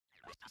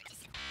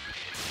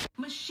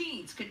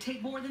machines could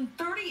take more than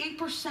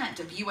 38%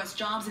 of U.S.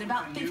 jobs in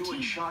about 15 years. A new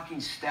and shocking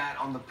stat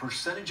on the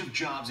percentage of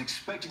jobs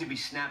expected to be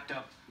snapped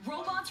up.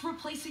 Robots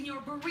replacing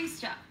your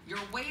barista, your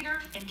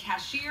waiter, and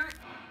cashier.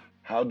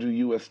 How do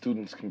U.S.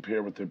 students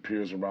compare with their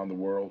peers around the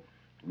world?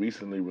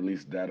 Recently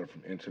released data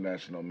from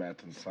international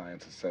math and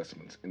science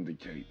assessments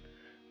indicate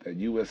that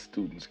U.S.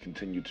 students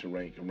continue to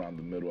rank around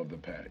the middle of the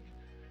pack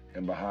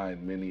and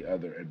behind many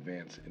other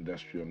advanced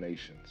industrial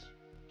nations.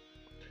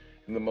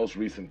 In the most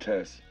recent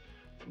test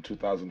from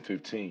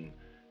 2015,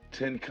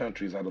 10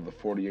 countries out of the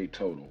 48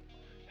 total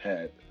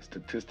had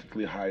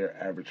statistically higher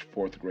average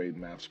fourth grade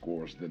math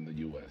scores than the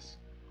U.S.,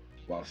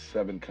 while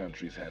 7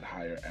 countries had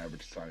higher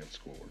average science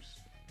scores.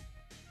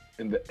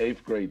 In the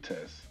 8th grade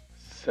test,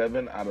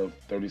 7 out of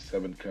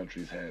 37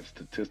 countries had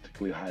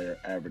statistically higher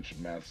average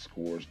math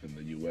scores than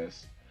the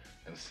U.S.,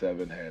 and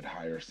 7 had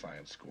higher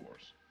science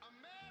scores.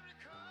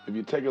 If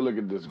you take a look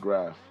at this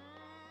graph,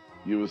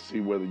 you will see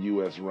where the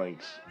U.S.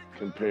 ranks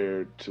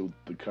compared to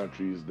the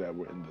countries that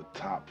were in the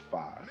top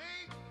 5.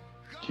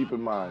 Keep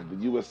in mind,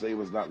 the USA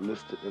was not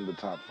listed in the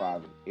top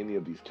 5 in any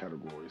of these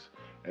categories,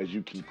 as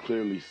you can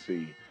clearly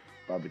see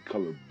by the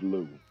color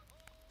blue.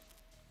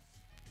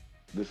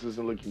 This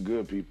isn't looking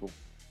good, people.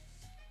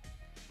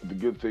 But the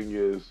good thing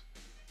is,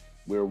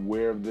 we're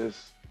aware of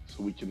this,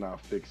 so we can now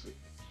fix it.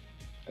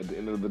 At the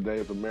end of the day,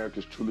 if America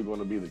is truly going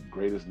to be the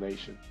greatest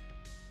nation,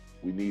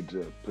 we need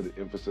to put an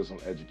emphasis on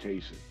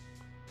education.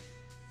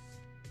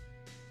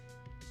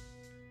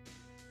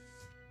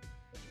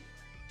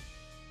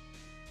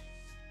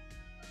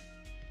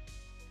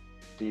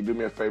 Can you do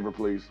me a favor,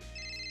 please?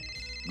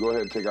 Go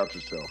ahead and take out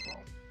your cell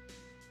phone.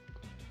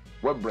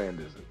 What brand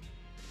is it?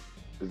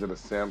 Is it a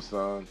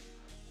Samsung,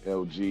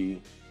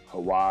 LG,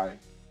 Hawaii,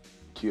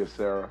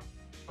 Kyocera,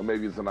 or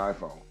maybe it's an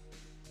iPhone?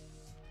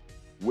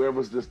 Where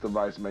was this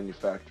device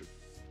manufactured?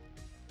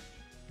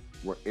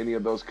 Were any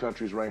of those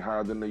countries ranked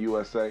higher than the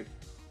USA?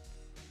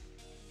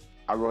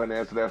 I'll go ahead and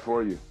answer that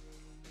for you.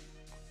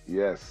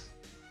 Yes.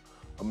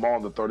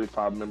 Among the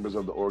 35 members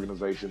of the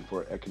Organization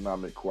for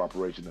Economic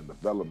Cooperation and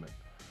Development,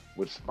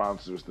 which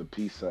sponsors the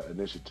PISA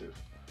initiative,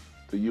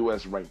 the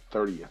U.S. ranked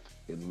 30th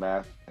in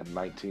math and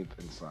 19th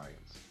in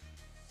science.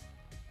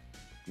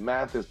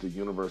 Math is the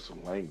universal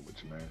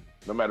language, man.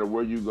 No matter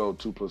where you go,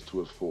 2 +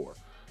 2 is 4.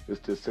 It's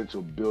the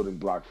essential building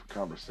block for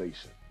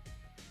conversation.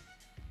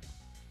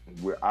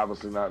 We're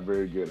obviously not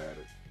very good at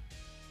it.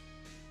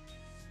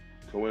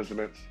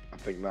 Coincidence? I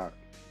think not.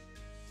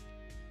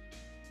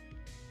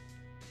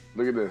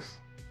 Look at this.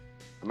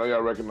 I know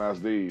y'all recognize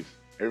these.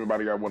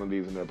 Everybody got one of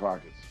these in their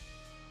pockets.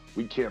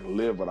 We can't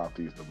live without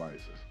these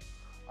devices.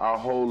 Our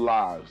whole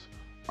lives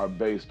are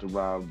based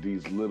around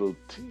these little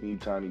teeny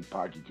tiny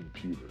pocket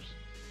computers.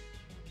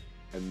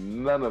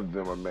 And none of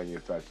them are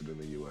manufactured in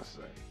the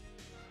USA.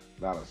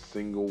 Not a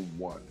single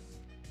one.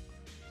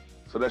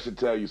 So that should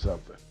tell you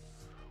something.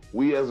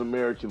 We as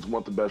Americans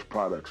want the best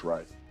products,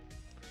 right?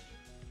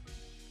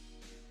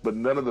 But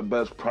none of the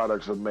best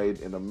products are made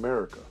in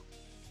America.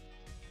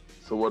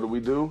 So what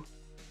do?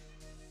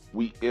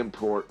 We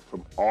import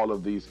from all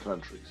of these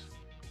countries.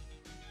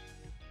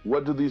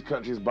 What do these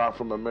countries buy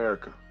from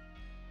America?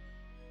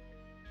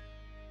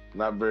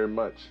 Not very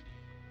much.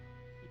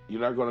 You're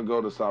not going to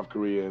go to South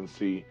Korea and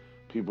see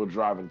people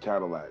driving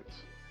Cadillacs.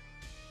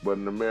 But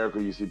in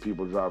America, you see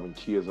people driving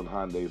Kias and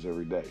Hyundais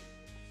every day.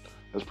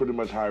 That's pretty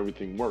much how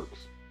everything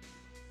works.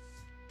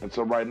 And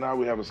so right now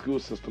we have a school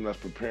system that's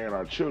preparing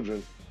our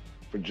children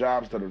for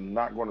jobs that are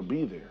not going to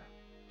be there.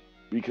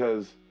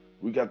 Because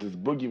we got this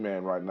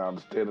boogeyman right now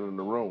that's standing in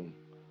the room.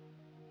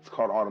 It's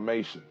called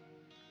automation.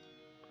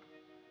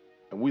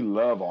 And we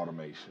love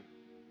automation.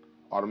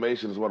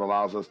 Automation is what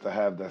allows us to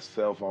have that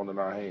cell phone in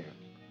our hand.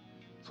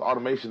 So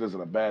automation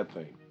isn't a bad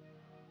thing,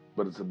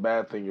 but it's a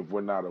bad thing if we're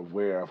not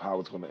aware of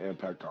how it's going to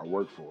impact our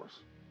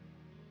workforce.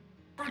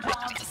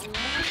 Jobs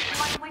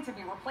likely to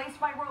be replaced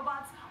by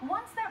robots,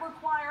 ones that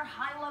require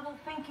high-level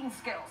thinking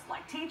skills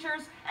like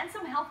teachers and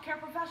some healthcare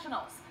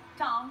professionals.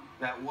 Tom?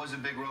 That was a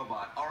big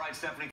robot. All right, Stephanie.